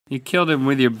You killed him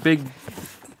with your big...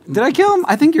 Did I kill him?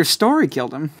 I think your story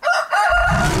killed him.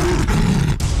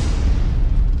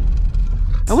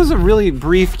 That was a really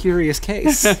brief, curious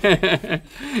case.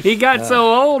 He got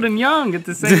so old and young at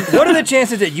the same time. What are the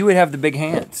chances that you would have the big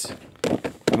hands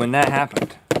when that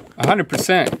happened?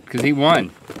 100%, because he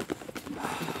won.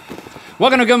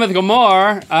 Welcome to Go Mythical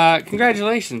More.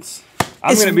 Congratulations.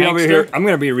 I'm gonna be over here. I'm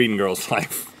gonna be reading Girl's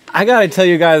Life. I gotta tell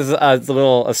you guys a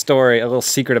little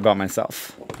secret about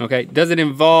myself. Okay, does it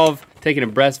involve taking a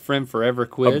breast friend forever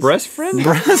quiz? A breast friend?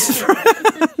 Breast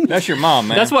friend? That's your mom,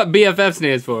 man. That's what BFF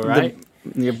stands for, right?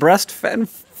 Your breast fend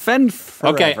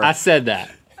forever. Okay, I said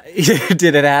that.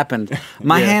 Did it happen?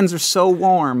 My hands are so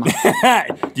warm. Do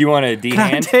you want to Can I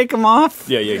de-hand? take them off?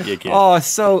 Yeah, you can. Oh,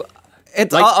 so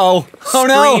it's Like, oh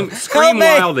no! Scream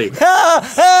wildly.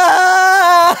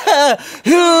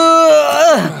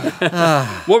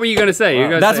 What were you gonna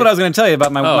say? That's what I was gonna tell you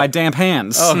about my damp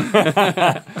hands.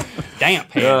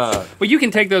 Damp hands. Well, you can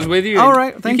take those with you. All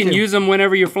right, thank you. You can use them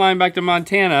whenever you're flying back to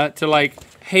Montana to like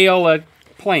hail a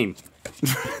plane.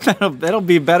 That'll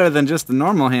be better than just the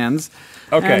normal hands.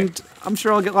 Okay. And I'm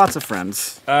sure I'll get lots of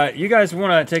friends. You guys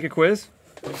want to take a quiz?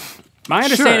 My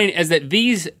understanding is that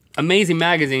these amazing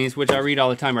magazines, which I read all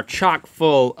the time, are chock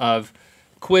full of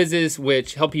quizzes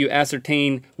which help you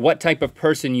ascertain what type of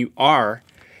person you are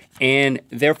and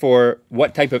therefore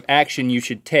what type of action you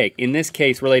should take. In this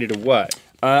case, related to what?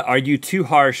 Are you too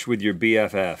harsh with your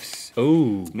BFFs?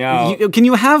 Ooh. Now, Can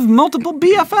you have multiple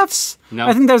BFFs? No.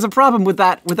 I think there's a problem with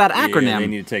that acronym. Yeah, they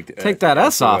need to take that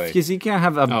S off away. because you can't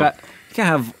have you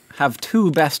can't have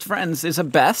two best friends. There's a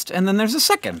best and then there's a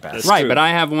second best. Right, true. but I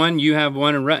have one, you have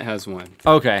one, and Rhett has one.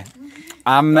 Okay.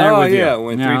 I'm there with you.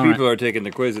 When Yeah, three all people are taking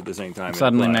the quiz at the same time.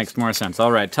 Suddenly it applies. makes more sense.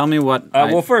 All right, tell me what.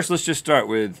 Well, first, let's just start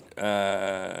with,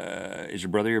 is your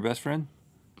brother your best friend?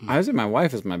 I would say my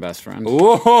wife is my best friend.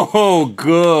 Oh,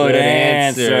 good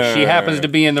answer. She happens to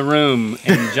be in the room,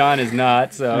 and John is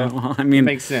not, so Well, I mean, it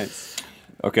makes sense.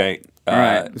 Okay. all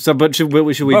right. So, but should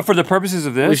we? But for the purposes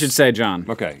of this, We should say John.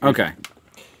 Okay. Okay.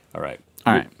 All right.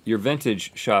 All right. You're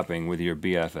vintage shopping with your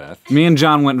BFF, Me and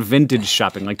John went vintage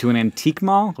shopping, like to an antique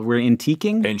mall. We're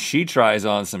antiquing. and she tries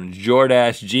on some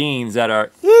Jordache jeans that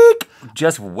are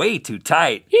just way too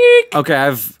tight. Okay,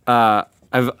 I've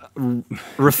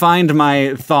refined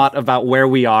my thought about where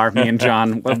we are, me and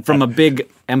John, from a big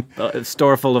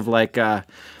store full of like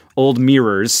old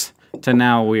mirrors to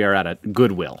now we are at a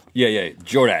Goodwill. Yeah.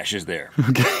 Jordache is there.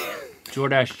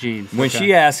 Jordache jeans. When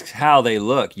she asks how they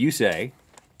look, you say,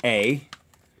 A,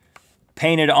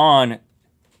 painted on,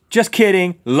 just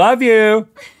kidding, love you.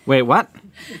 Wait, what?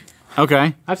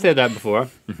 Okay. I've said that before.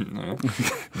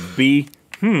 B,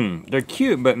 they're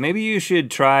cute, but maybe you should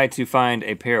try to find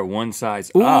a pair one size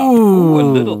up. Ooh, a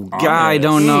little guy, I ominous.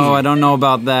 don't know. I don't know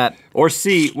about that. Or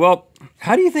C, well,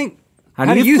 how do you think?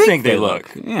 How do you think they they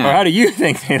look? look? Yeah. Or how do you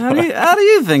think they How look? do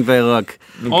you think they look?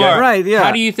 Or, Right, yeah.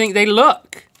 how do you think they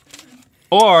look?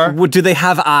 Or, Do they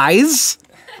have eyes?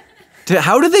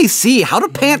 How do they see? How do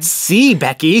pants see,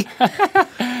 Becky?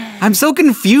 I'm so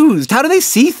confused. How do they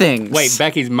see things? wait,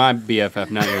 Becky's my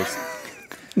BFF, not yours.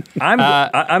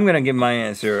 I'm gonna give my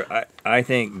answer. I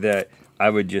think that I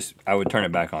would turn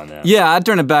it back on them. Yeah, I'd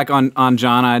turn it back on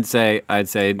John. I'd say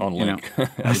On you know, Link.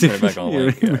 I'd turn it back on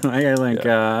Link. Yeah. Hey, Link,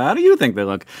 how do you think they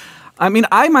look? I mean,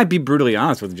 I might be brutally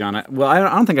honest with John. I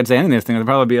don't think I'd say any of these things. I'd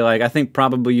probably be like, I think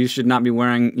probably you should not be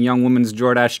wearing young women's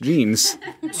Jordache jeans.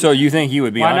 So you think he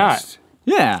would be Why honest?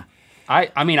 Yeah.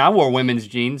 I mean, I wore women's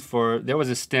jeans there was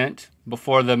a stint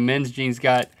before the men's jeans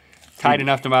got tight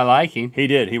enough to my liking. He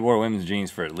did. He wore women's jeans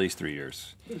for at least 3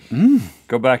 years.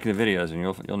 Go back to the videos and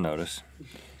you'll notice.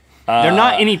 They're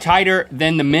not any tighter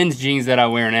than the men's jeans that I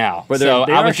wear now. But so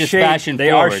they I are was just shaped, fashion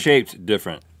They forward. are shaped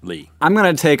differently. I'm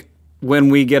gonna take when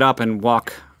we get up and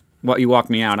walk. You walk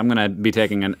me out. I'm gonna be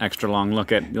taking an extra long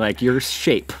look at like your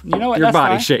shape. You know what, Your that's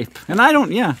body fine. shape. And I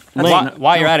don't. Yeah.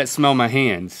 While you're at it, smell my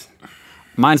hands.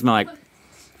 Mine smell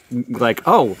like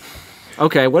oh,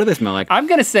 okay. What do they smell like? I'm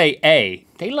gonna say A.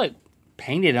 They look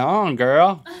painted on,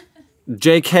 girl.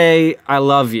 JK, I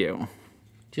love you.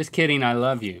 Just kidding, I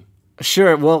love you.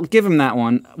 Sure. Well, give him that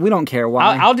one. We don't care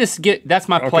why. I'll just get, that's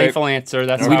my playful answer.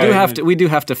 That's We how do I- have to. We do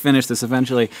have to finish this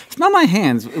eventually. Smell my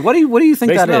hands. What do you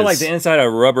think They that is? smell like the inside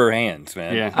of rubber hands,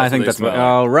 man. Yeah. I think what that's they what.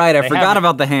 smell like. Oh right, I They forgot haven't-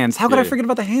 about the hands. How could I Yeah. forget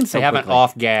about the hands so They haven't quickly?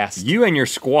 off-gassed. You and your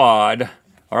squad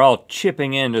are all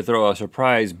chipping in to throw a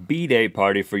surprise B-Day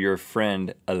party for your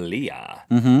friend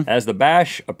Aaliyah. As the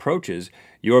bash approaches,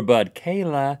 your bud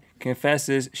Kayla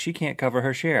confesses she can't cover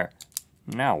her share.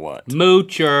 Now what?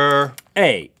 Moocher.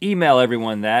 A, email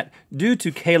everyone that, due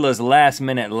to Kayla's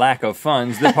last-minute lack of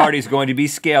funds, the party's going to be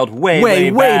scaled way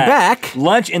back.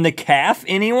 Lunch in the calf,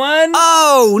 anyone?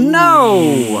 Oh,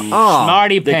 no. Oh.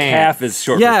 Smarty The pants. calf is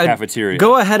short for cafeteria.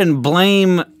 Go ahead and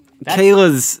blame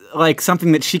Kayla's, like,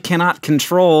 something that she cannot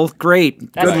control.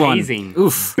 Great. That's Good one. amazing.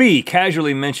 Oof. B,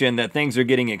 casually mention that things are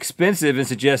getting expensive and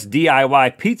suggest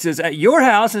DIY pizzas at your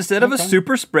house instead of a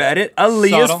super spread at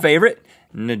Aaliyah's Subtle. favorite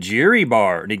Nigiri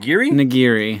bar.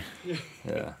 Nigiri.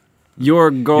 Yeah.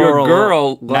 Your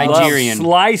girl Nigerian.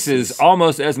 loves slices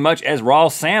almost as much as raw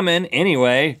salmon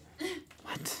anyway.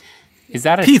 Is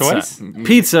that a Pizza. choice?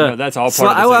 Pizza. No, that's all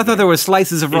part of the I same thought there was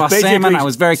slices of raw It's basically salmon. I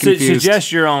was very confused.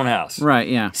 Suggest your own house. Right,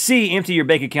 yeah. C, empty your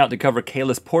bank account to cover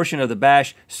Kayla's portion of the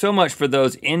bash. So much for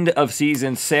those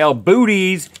end-of-season sale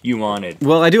booties you wanted.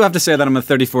 Well, I do have to say that I'm a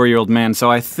 34-year-old man,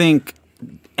 so I think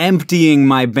emptying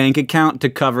my bank account to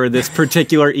cover this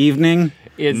particular evening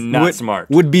It's Not smart.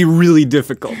 would be really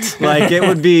difficult. Like, it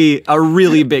would be a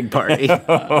really big party.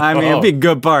 I mean, it'd be a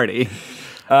good party.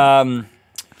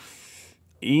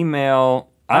 Email.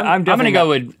 I'm gonna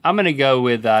go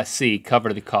with C.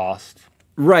 Cover the cost.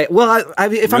 Right. Well,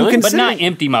 if I'm Really? considering... But not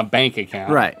empty my bank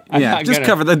account. Right. I'm Yeah, not just gonna-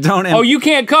 cover the... Don't... Oh, you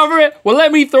can't cover it? Well,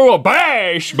 let me throw a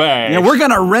bash. Yeah, we're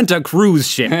going to rent a cruise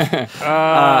ship.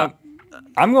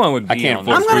 I'm going with B. I can't on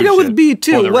afford this. I'm going to go cruise with B, ship,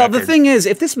 too. for the Well, the record. thing is,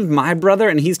 if this was my brother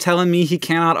and he's telling me he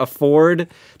cannot afford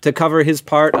to cover his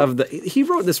part of the... He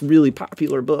wrote this really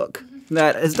popular book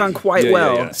that has done quite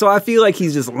well. yeah. So I feel like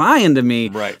he's just lying to me.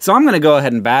 Right. So I'm going to go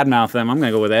ahead and badmouth him. I'm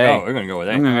going to go with A. Oh, we're going to go with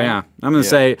A. Yeah. I'm going to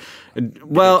say...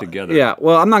 Well, together. yeah.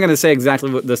 Well, I'm not going to say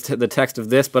exactly what the text of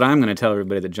this, but I'm going to tell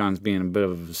everybody that John's being a bit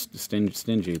of a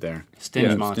stingy there.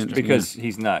 Stingy monster. Because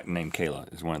he's not named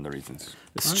Kayla is one of the reasons.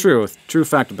 It's true. True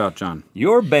fact about John.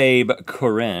 Your babe,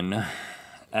 Corinne,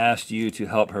 asked you to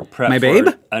help her prep My for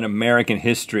babe? an American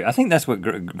history. I think that's what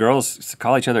girls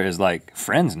call each other, is like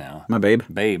friends now. My babe.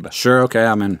 Babe. Sure. Okay.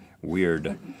 I'm in.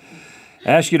 Weird.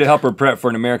 Asked you to help her prep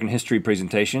for an American history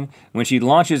presentation. When she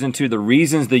launches into the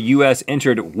reasons the U.S.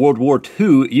 entered World War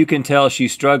II, you can tell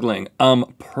she's struggling.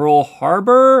 Pearl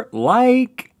Harbor?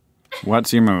 Like?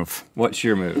 What's your move? What's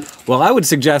your move? Well, I would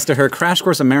suggest to her Crash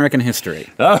Course American History.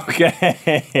 Okay.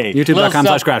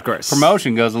 YouTube.com/Crash Course.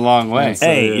 Promotion goes a long way.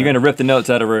 Hey, you're going to rip the notes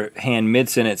out of her hand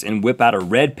mid-sentence and whip out a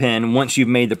red pen. Once you've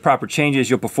made the proper changes,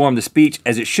 you'll perform the speech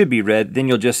as it should be read. Then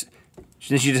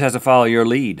she just has to follow your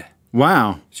lead.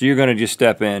 Wow. So you're going to just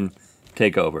step in,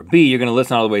 take over. B, you're going to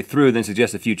listen all the way through, then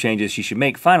suggest a few changes she should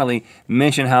make. Finally,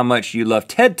 mention how much you love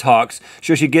TED Talks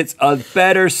so she gets a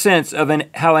better sense of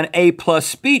how an A+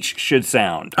 speech should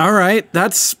sound. All right.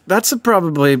 That's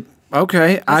probably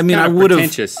okay. I mean, kinda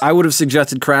pretentious. I would have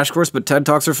suggested Crash Course, but TED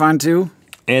Talks are fine too.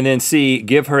 And then C,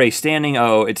 give her a standing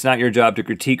O. It's not your job to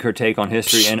critique her take on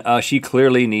history, and she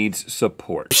clearly needs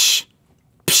support. Psh.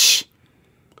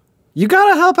 You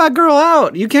gotta help that girl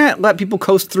out. You can't let people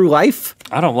coast through life.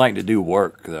 I don't like to do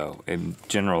work, though, in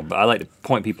general, but I like to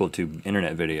point people to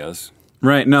internet videos.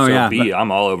 Right. No. So yeah. B,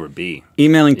 I'm all over B.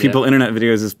 Emailing people internet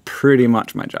videos is pretty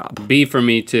much my job. B for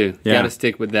me too. Yeah. Gotta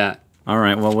stick with that. All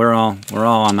right. Well, we're all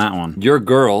on that one. Your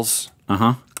girls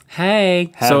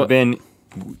Hey. have been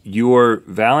your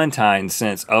Valentine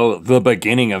since, the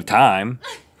beginning of time.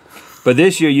 But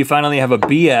this year, you finally have a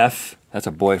BF. That's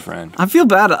a boyfriend. I feel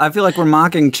bad. I feel like we're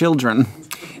mocking children.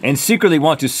 And secretly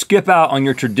want to skip out on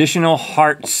your traditional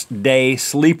Hearts Day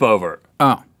sleepover.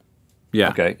 Oh. Yeah.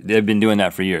 Okay, they've been doing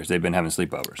that for years. They've been having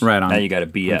sleepovers. Right on. Now you got a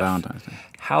BF. On Valentine's Day.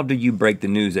 How do you break the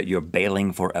news that you're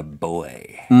bailing for a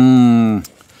boy?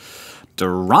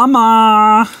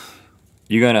 Drama.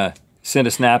 You're gonna send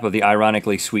a snap of the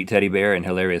ironically sweet teddy bear and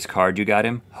hilarious card you got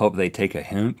him? Hope they take a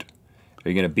hint? Are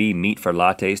you going to be meat for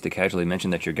lattes to casually mention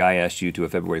that your guy asked you to a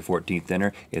February 14th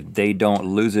dinner? If they don't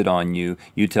lose it on you,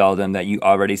 you tell them that you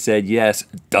already said yes,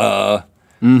 duh.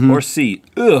 Or C,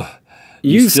 ugh.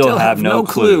 You still have no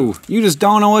clue. You just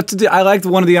don't know what to do. I like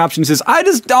one of the options is, I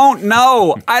just don't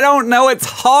know. I don't know. It's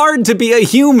hard to be a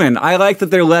human. I like that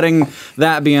they're letting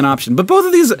that be an option. But both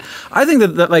of these, I think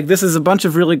that like this is a bunch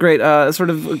of really great sort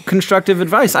of constructive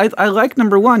advice. I like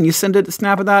number one. You send a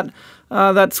snap of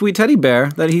that sweet teddy bear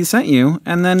that he sent you,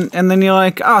 and then you're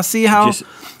like, see how Just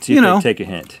see if they take a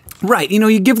hint. Right.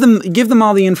 You give them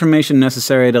all the information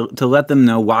necessary to let them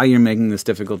know why you're making this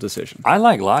difficult decision. I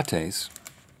like lattes.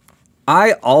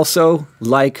 I also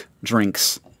like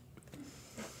drinks.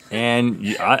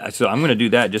 And so I'm going to do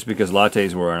that just because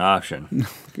lattes were an option.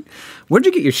 Where'd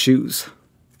you get your shoes?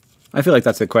 I feel like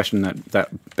that's a question that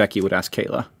Becky would ask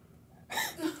Kayla.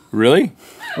 Really?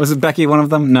 Was it Becky one of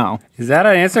them? No. Is that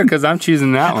an answer? Because I'm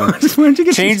choosing that one. Where'd you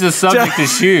get Change the subject to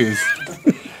shoes.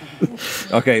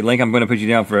 Okay, Link, I'm going to put you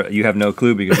down for you have no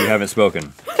clue because you haven't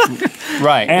spoken.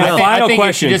 Right. And I think question.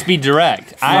 it should just be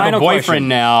direct. I have a boyfriend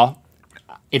now.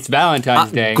 It's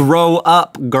Valentine's Day. Grow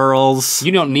up, girls.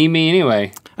 You don't need me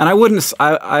anyway. And I wouldn't.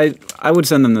 I would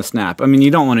send them the snap. I mean,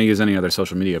 you don't want to use any other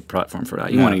social media platform for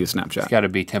that. You want to use Snapchat. It's got to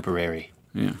be temporary.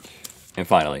 Yeah. And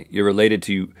finally, you're related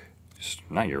to.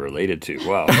 Not you're related to.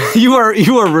 Wow. you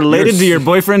are related to your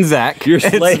boyfriend Zach. It's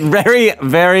very,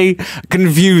 very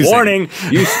confusing. Warning.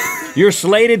 You're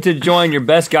slated to join your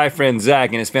best guy friend Zach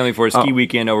and his family for a ski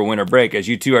weekend over winter break. As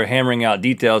you two are hammering out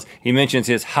details, he mentions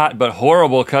his hot but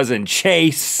horrible cousin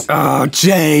Chase. Oh,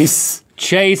 Chase.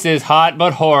 Chase is hot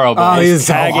but horrible. Oh, he's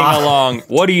tagging so hot. along.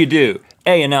 What do you do?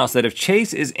 A, announce that if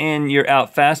Chase is in, you're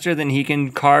out faster than he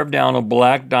can carve down a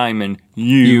black diamond.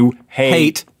 You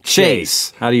hate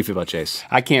Chase. How do you feel about Chase?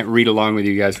 I can't read along with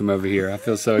you guys from over here. I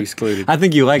feel so excluded. I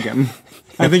think you like him.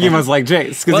 I think you must like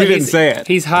Chase because you didn't say it.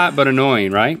 He's hot but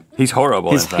annoying, right? He's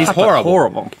horrible. He's horrible.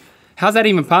 Horrible. How's that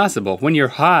even possible? When you're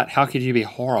hot, how could you be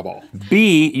horrible?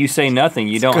 B, you say nothing.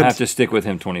 You don't good. have to stick with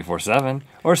him 24/7.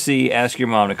 Or C, ask your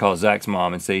mom to call Zach's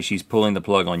mom and say she's pulling the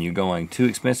plug on you going, too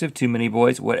expensive, too many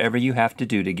boys, whatever you have to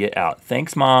do to get out.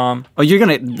 Thanks, Mom. Oh, you're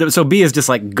gonna. So B is just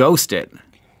like ghost it.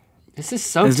 This is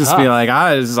so It's tough. just be like,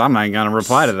 I'm not gonna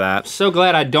reply to that. So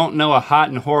glad I don't know a hot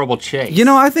and horrible Chase. You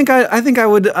know, I think I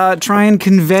would try and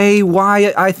convey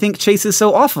why I think Chase is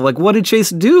so awful. Like, what did Chase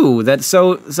do that's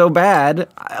so bad?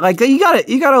 Like, you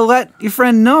gotta let your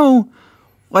friend know.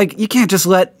 Like, you can't just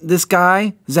let this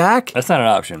guy Zach That's not an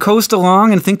option. coast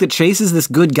along and think that Chase is this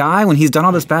good guy when he's done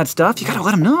all this bad stuff. You gotta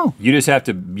let him know. You just have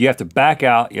to back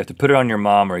out, you have to put it on your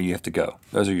mom, or you have to go.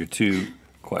 Those are your two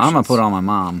questions. I'm gonna put it on my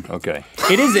mom. Okay.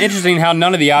 It is interesting how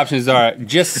none of the options are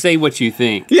just say what you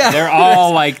think. Yeah. They're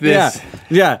all like this.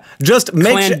 Yeah. Just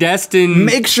clandestine.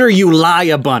 Make sure you lie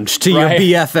a bunch to Right.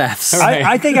 your BFFs. Right.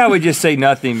 I think I would just say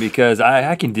nothing because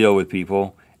I can deal with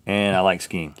people and I like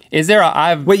skiing. Is there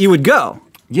a Wait, you would go?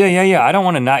 Yeah. I don't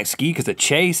want to not ski because of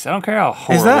Chase. I don't care how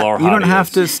horrible Is that or hot you don't he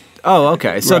have is. to? Oh,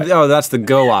 okay. So, Right. that's the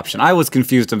go option. I was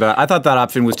confused about. I thought that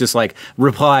option was just like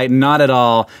reply not at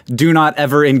all. Do not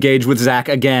ever engage with Zach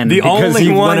again because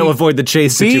you want to avoid the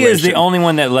Chase B situation. is the only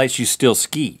one that lets you still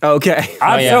ski. Okay.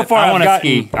 So far, I I've wanna gotten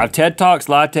ski. I've TED Talks,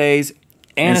 lattes,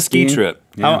 and a ski skiing? trip.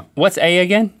 Yeah. what's A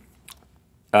again?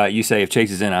 You say if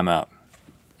Chase is in, I'm out.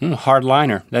 Hard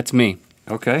liner. That's me.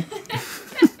 Okay.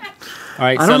 All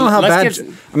right. I don't know how bad. Get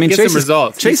Chase some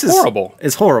results. Chase He's horrible.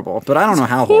 Is horrible, but I don't know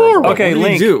how horrible. Okay, what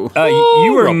Link. did he do?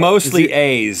 You were mostly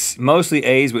A's. Mostly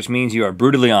A's, which means you are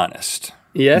brutally honest.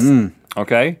 Yes.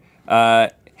 Okay.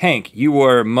 Hank, you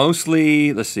were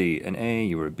mostly, let's see, an A,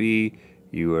 you were a B,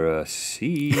 you were a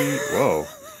C. Whoa.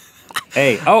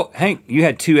 A. Oh, Hank, you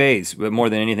had 2 A's, but more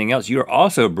than anything else, you are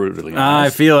also brutally I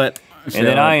honest. feel it. And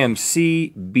then I am C,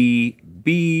 B,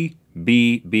 B,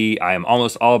 B, B. I am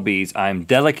almost all B's. I am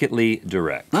delicately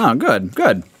direct. Oh,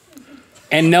 good.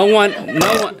 And no one.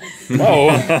 Whoa.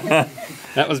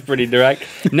 That was pretty direct.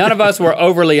 None of us were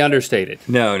overly understated.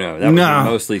 No, that was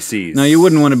mostly C's. No, you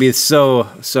wouldn't want to be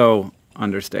so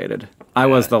understated. I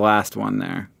was the last one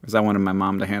there because I wanted my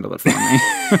mom to handle it for me.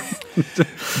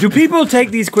 Do people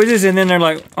take these quizzes and then they're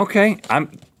like, okay,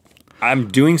 I'm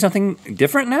doing something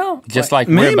different now? Just like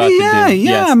Maybe, we're about to do. yeah.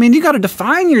 Yes. I mean, you got to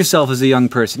define yourself as a young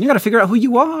person. You got to figure out who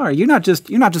you are. You're not just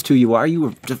who you are.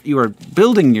 You are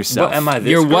building yourself. What, am I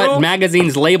this You're girl? what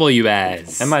magazines label you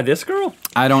as. Am I this girl?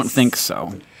 I don't think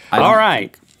so. All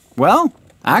right. Well,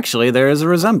 actually, there is a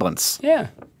resemblance. Yeah.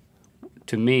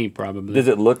 To me, probably. Does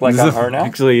it look like I'm her now?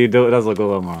 Actually, it does look a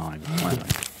little more like.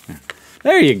 Yeah.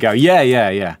 There you go.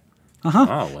 Yeah.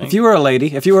 Oh, Link. If you were a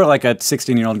lady, if you were like a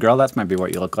 16-year-old girl, that might be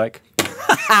what you look like.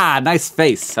 Nice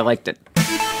face. I liked it.